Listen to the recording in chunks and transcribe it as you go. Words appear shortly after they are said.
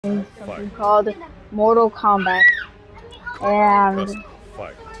something called Mortal Kombat. And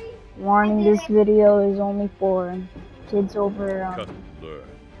warning, this video is only for kids over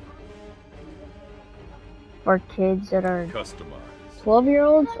for kids that are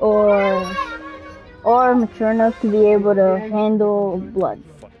 12-year-olds or mature enough to be able to handle blood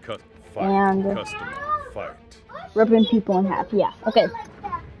and ripping people in half. Yeah, okay.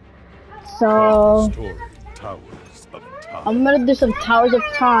 So I'm gonna do some Towers of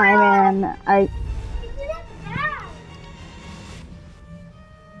Time, and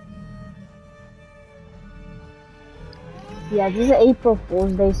yeah, this is April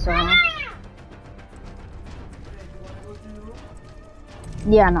Fool's Day, so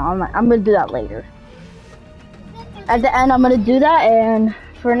yeah, no, I'm gonna do that later. At the end, I'm gonna do that, and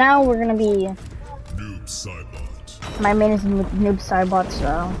for now, we're gonna be Noob Cybot. My main is Noob Cybot,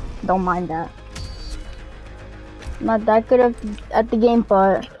 so don't mind that. Not that good at the game,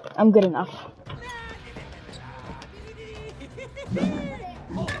 but I'm good enough.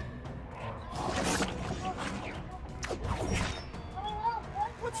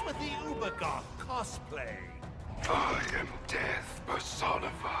 What's with the Ubergoth cosplay? I am death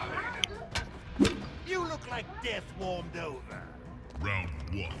personified. You look like death warmed over. Round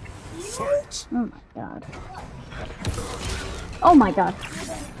 1, fight. Oh my god. Oh my god.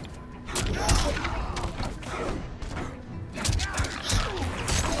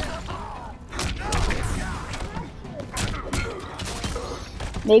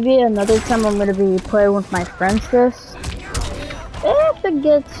 Maybe another time I'm gonna be playing with my friends this. If it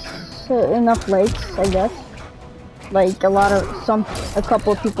gets enough likes, I guess. Like a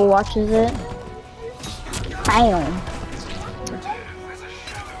couple of people watches it. Bam.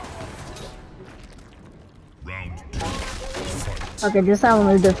 Okay, this time I'm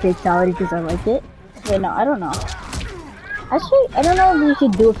gonna do fatality because I like it. Wait, no, I don't know. Actually, I don't know if we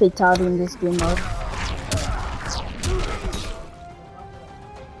should do a fatality in this game mode.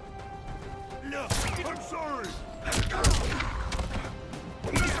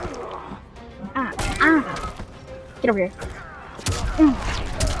 Get over here.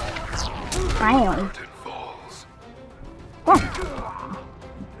 Bam.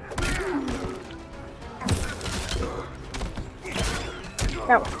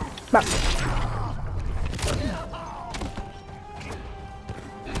 Oh. No.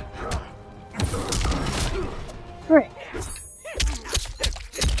 Frick.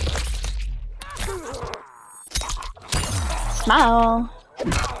 Smile.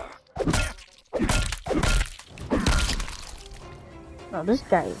 Oh, this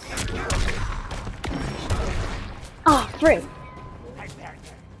guy is... Oh, frick.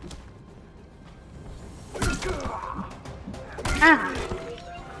 Ah.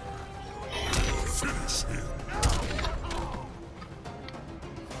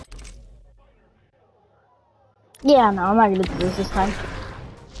 Yeah, no, I'm not gonna do this time.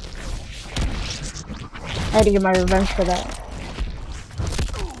 I had to get my revenge for that.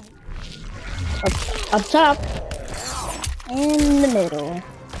 Up top. In the middle.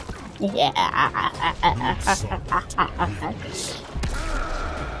 Yeah.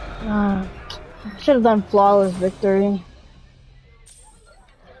 Should have done flawless victory.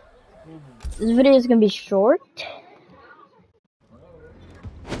 This video is gonna be short.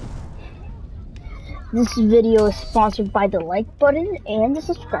 This video is sponsored by the like button and the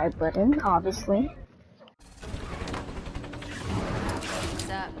subscribe button, obviously. What's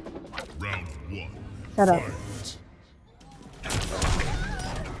up? Round 1. Shut up.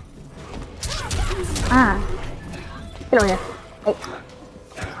 Ah. Get over here. Hey.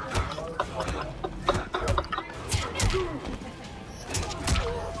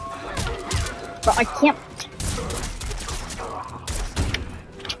 But I can't.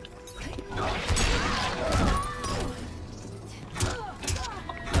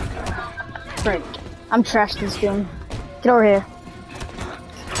 Frick. I'm trash this game. Get over here.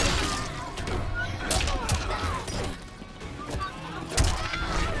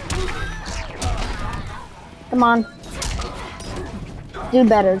 Come on. Do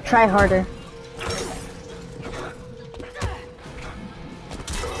better. Try harder.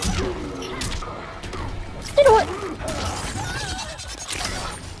 You know what?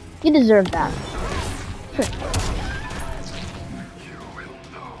 You deserve that.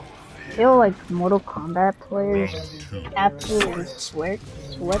 I feel like Mortal Kombat players absolutely sweat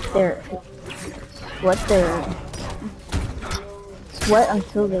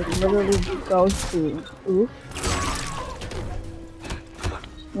until they literally go to oof.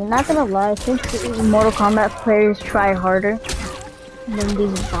 I'm not gonna lie, I think Mortal Kombat players try harder than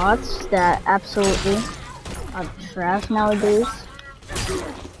these bots that absolutely are trash nowadays.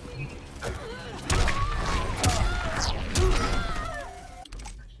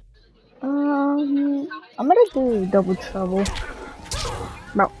 I'm gonna do double trouble.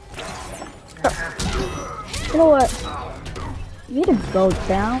 Bro. You know what? You need to go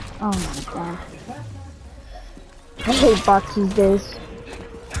down. Oh my god. I hate bots these days.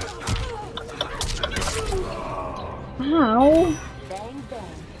 Ow. Bang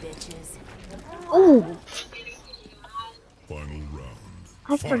bang, bitches. Ooh. Final round.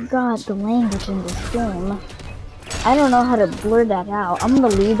 I forgot the language in this game. I don't know how to blur that out. I'm gonna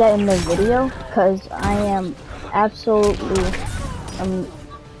leave that in the video because I am absolutely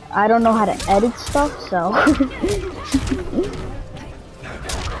I don't know how to edit stuff, so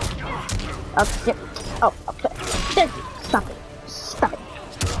okay. Oh, okay. There. Stop it. Stop it.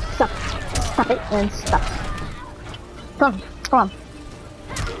 Stop it. Stop it and stop. Come on. Come on.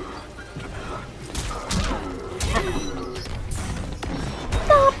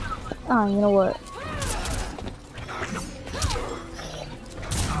 Stop. Oh, you know what?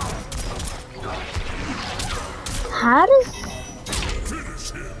 How does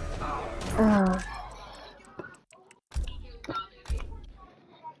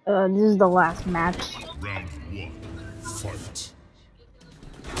this is the last match. Round 1. Fight.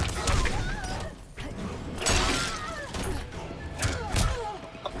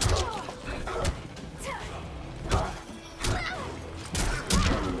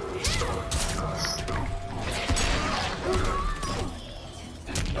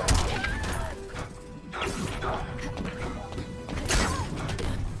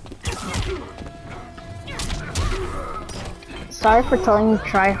 Sorry for telling you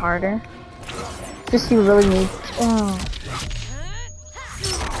try harder. Just you really need. Oh.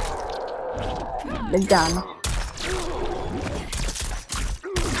 The gun.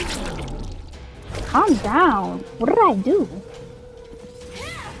 Calm down. What did I do?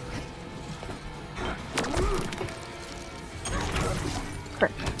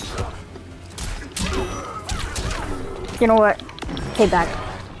 Frick. You know what? Stay back.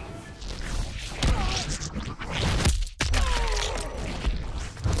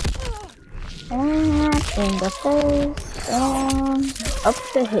 And in the face, and up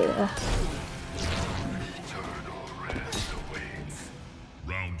to here.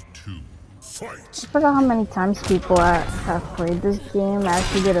 Round 2. Fight. I forgot how many times people have played this game. I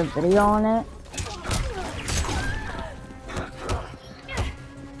actually did a video on it.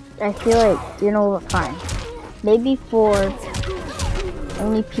 I feel like, you know, fine. Maybe for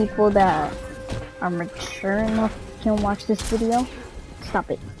only people that are mature enough can watch this video.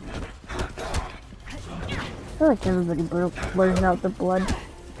 Stop it. I feel like everybody blurs out the blood.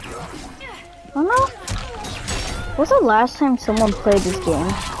 Oh no! What's the last time someone played this game?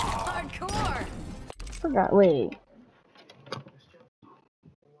 Hardcore. Forgot. Wait.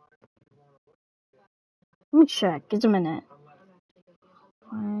 Let me check. It's a minute.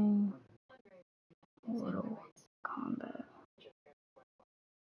 Fine. Little Kombat.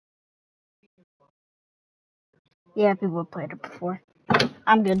 Yeah, people have played it before.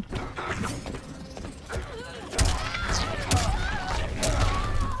 I'm good.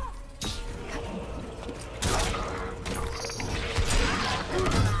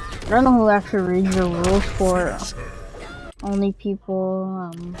 I don't know who actually reads the rules for only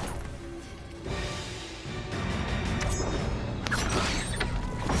people,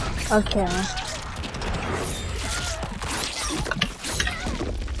 okay.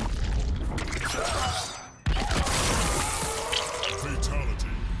 Fatality.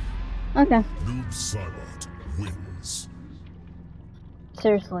 Okay. Noob Saibot wins.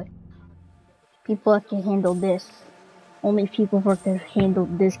 Seriously. People that can handle this. Only people who can handle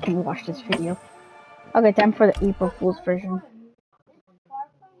this can watch this video. Okay, time for the April Fool's version.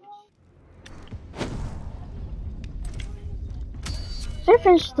 Did I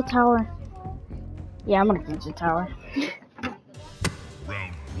finish the tower? Yeah, I'm gonna finish the tower.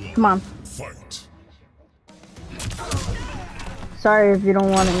 Round 1. Come on. Fight. Sorry if you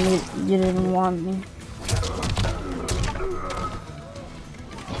don't want me. You didn't want me.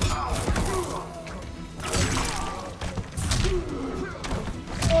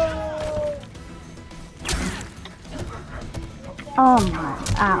 Oh my,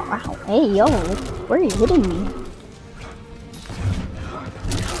 ow, ow, hey yo, where are you hitting me?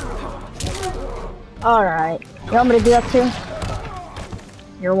 Alright, you want me to do that too?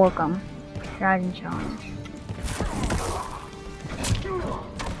 You're welcome. Dragon challenge.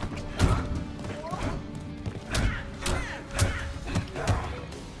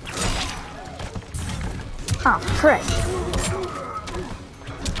 Oh, frick.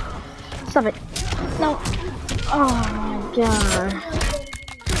 Stop it. No. Oh my god.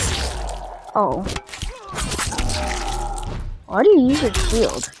 Oh. Why do you use your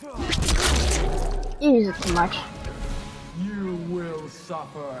shield? You use it too much. You will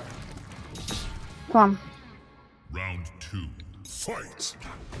suffer. Come on. Round 2. Fight.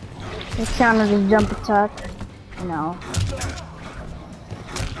 It counted as jump attack. No.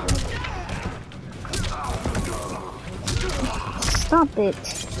 Stop it.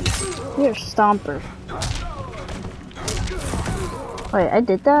 You're a stomper. Wait, I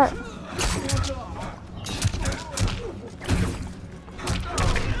did that?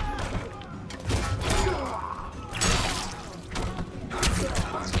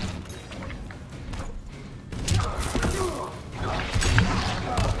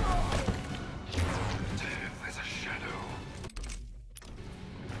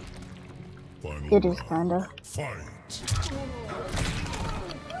 Final It is round. kinda. Fight.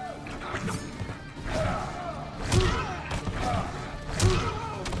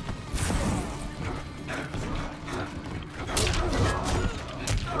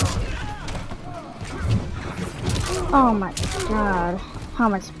 Oh my god. How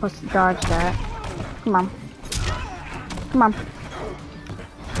am I supposed to dodge that? Come on. Come on.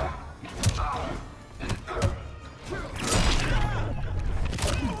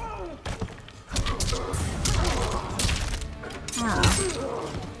 Ah.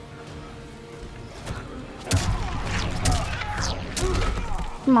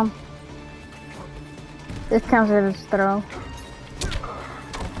 Come on. This counts as a throw.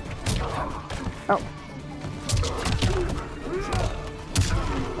 Oh.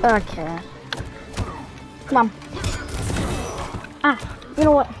 Okay. Come on. Ah, you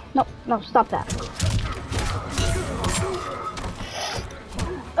know what? No, no, stop that.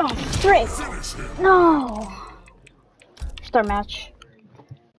 Oh, frick! No! Start match.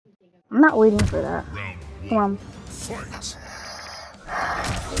 I'm not waiting for that. Come on. Fight.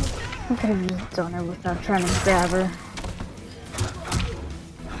 I could have used Donor without trying to grab her.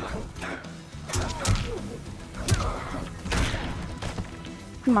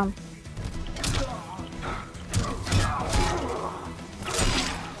 Come on.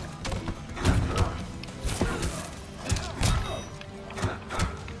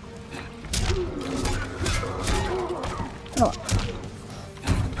 Oh.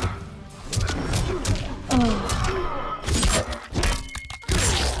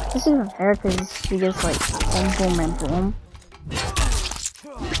 This isn't fair because she gets like boom, boom, and boom.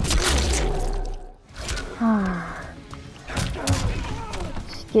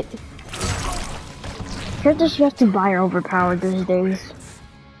 Characters you have to buy are overpowered these days.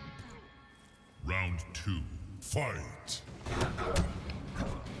 Round 2. Fight.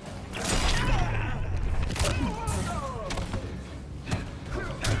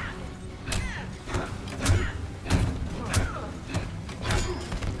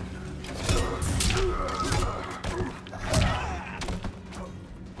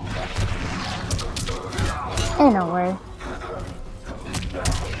 Ain't no way.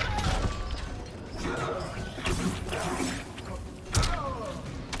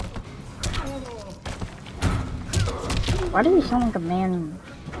 Why do you sound like a man?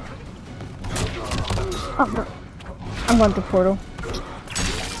 Oh, bro. I'm going to portal.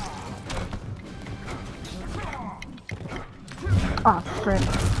 Oh, frick.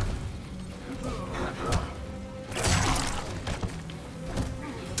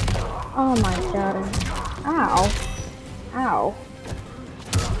 Oh my god. Ow. Ow.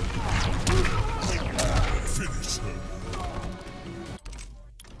 Finish her.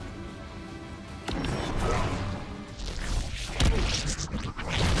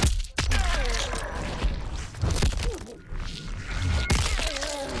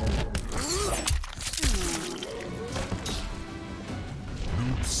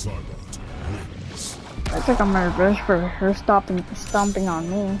 Cybot wins. That's like I'm gonna rush for her stomping on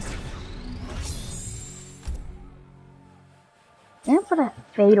me. And for that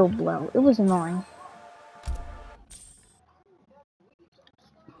fatal blow, it was annoying.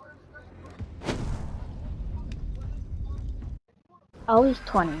 Always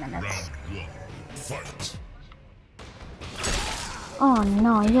 20 minutes. Round 1. Fight. Oh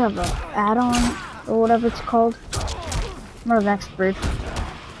no, you have a add-on or whatever it's called. I'm an expert.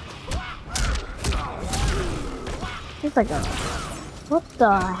 It's like a... What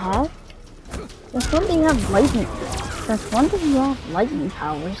the heck? Since when do you have lightning? Since when do you have lightning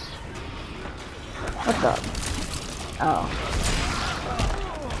powers? What the... Oh.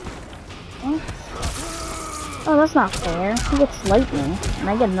 What? Oh, that's not fair. He gets lightning, and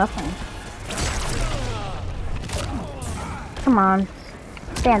I get nothing. Come on.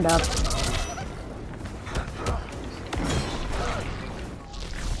 Stand up.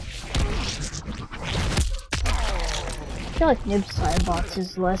 feel like Noob Cybots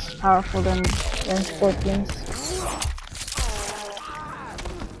is less powerful than Scorpions.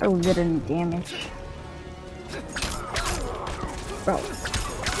 I don't get any damage. Bro.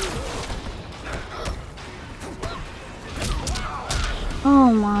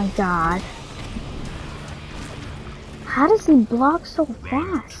 Oh my god. How does he block so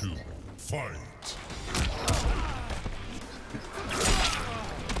fast? Fight.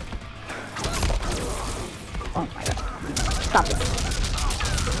 Oh my god. Stop it.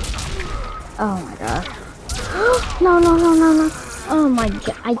 Oh my god. No, no, no, no, no. Oh my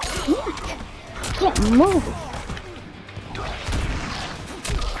god. I can't move.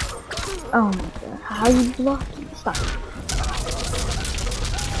 Oh my god. How are you blocking? Stop it.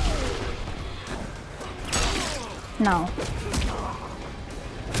 No.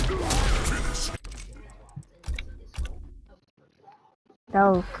 That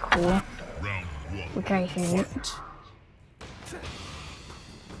was cool. Which I hate.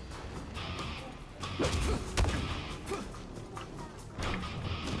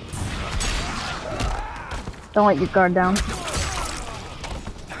 Don't let your guard down.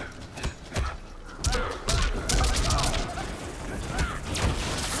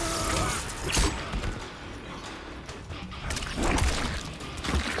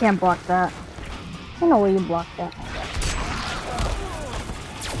 Can't block that. I don't know where you block that.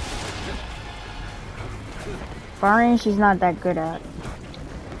 Firing, she's not that good at.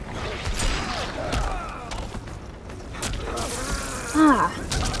 Ah.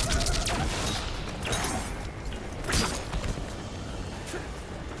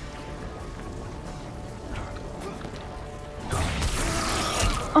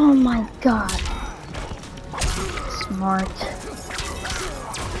 Oh my god. Smart.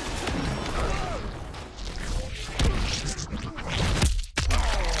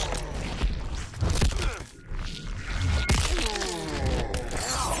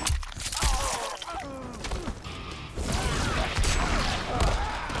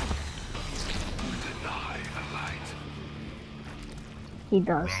 He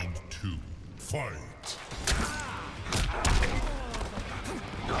does. Round 2. Fight.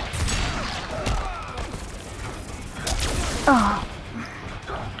 Oh.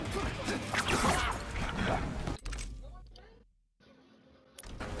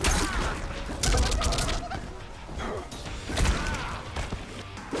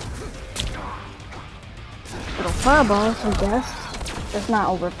 Little fireballs, I guess. It's not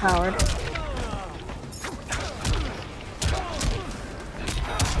overpowered.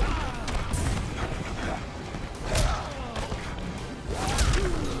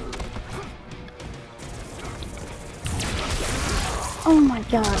 Oh my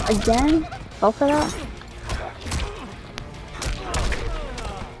god, again? Both of that?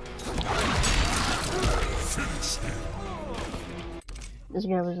 This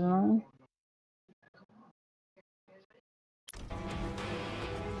guy was annoying.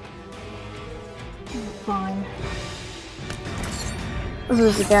 Fine. Let's do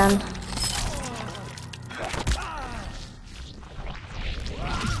this again.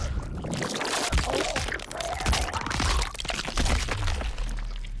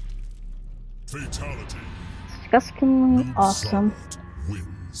 Fatality. Disgustingly awesome.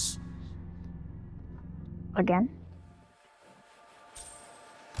 Wins. Again?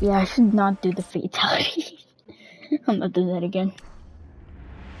 Yeah, I should not do the fatality. I'm not doing that again.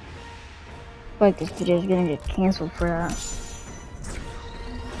 Like this video is gonna get cancelled for that.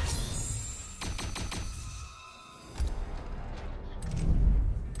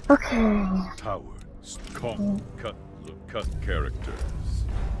 Okay. Towers, cut characters.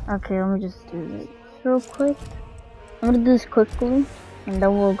 Okay, let me just do this real quick. I'm gonna do this quickly, and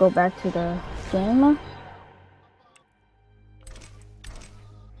then we'll go back to the game.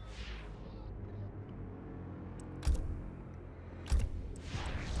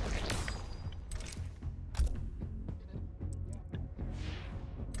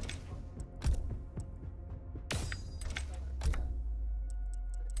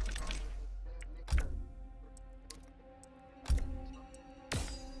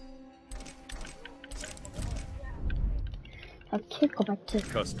 Okay, go back to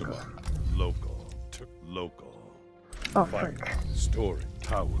Customer, local, local. oh, Fight, frick. story,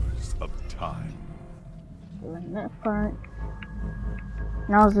 towers of time. Doing that part.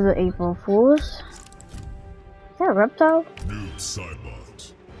 Now let's do the April Fools. Is that a reptile? Noob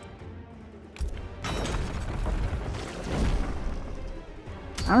Cybot.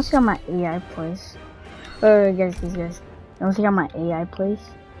 I don't see how my AI plays. Oh, guys. I don't see how my AI plays.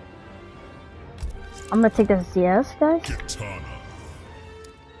 I'm gonna take the CS, guys. Kitana.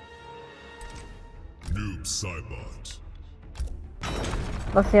 Noob Cybot.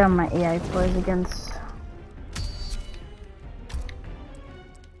 Let's see how my AI plays against.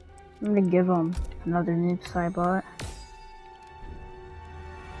 I'm gonna give him another noob Cybot.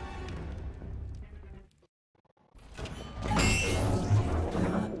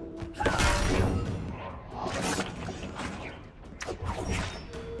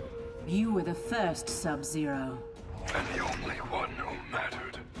 You were the first Sub-Zero. And the only one who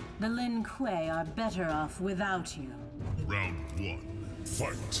mattered. The Lin Kuei are better off without you. Round 1.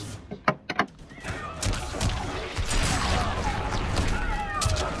 Fight.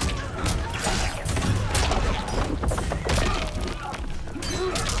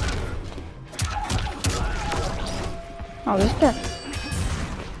 Oh, this guy.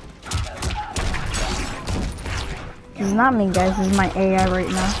 This is not me, guys. This is my AI right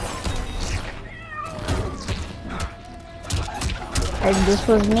now. If this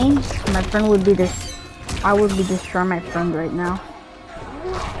was me, my friend would be this. I would be destroying my friend right now.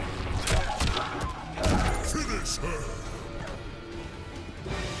 Finish her.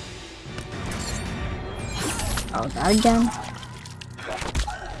 Oh, that again.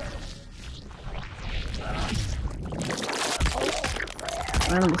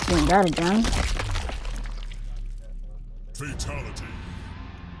 I remember seeing that again. Fatality.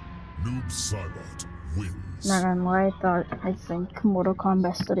 Noob Cybot wins. Not gonna lie, I think Mortal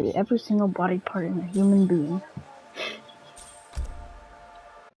Kombat studied every single body part in a human being.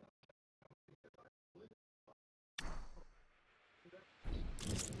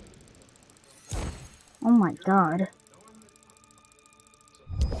 Oh my god.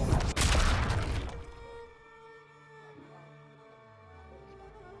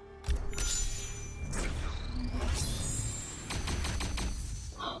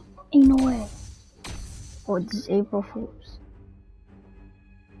 Ain't no way. Oh, this is April Fool's.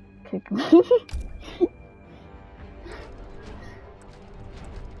 Kick me.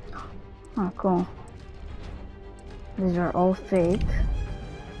 Oh, cool. These are all fake.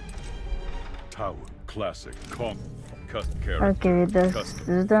 Tower classic cut character. Okay, this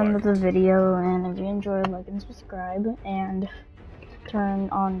is the end of the video, and if you enjoyed, like and subscribe, and turn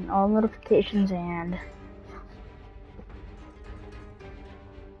on all notifications, and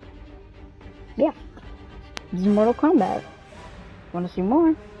yeah, this is Mortal Kombat. Want to see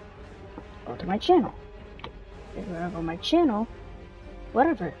more? Go to my channel. If you want to go to my channel,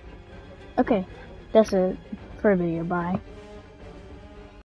 whatever. Okay, that's it for the video. Bye.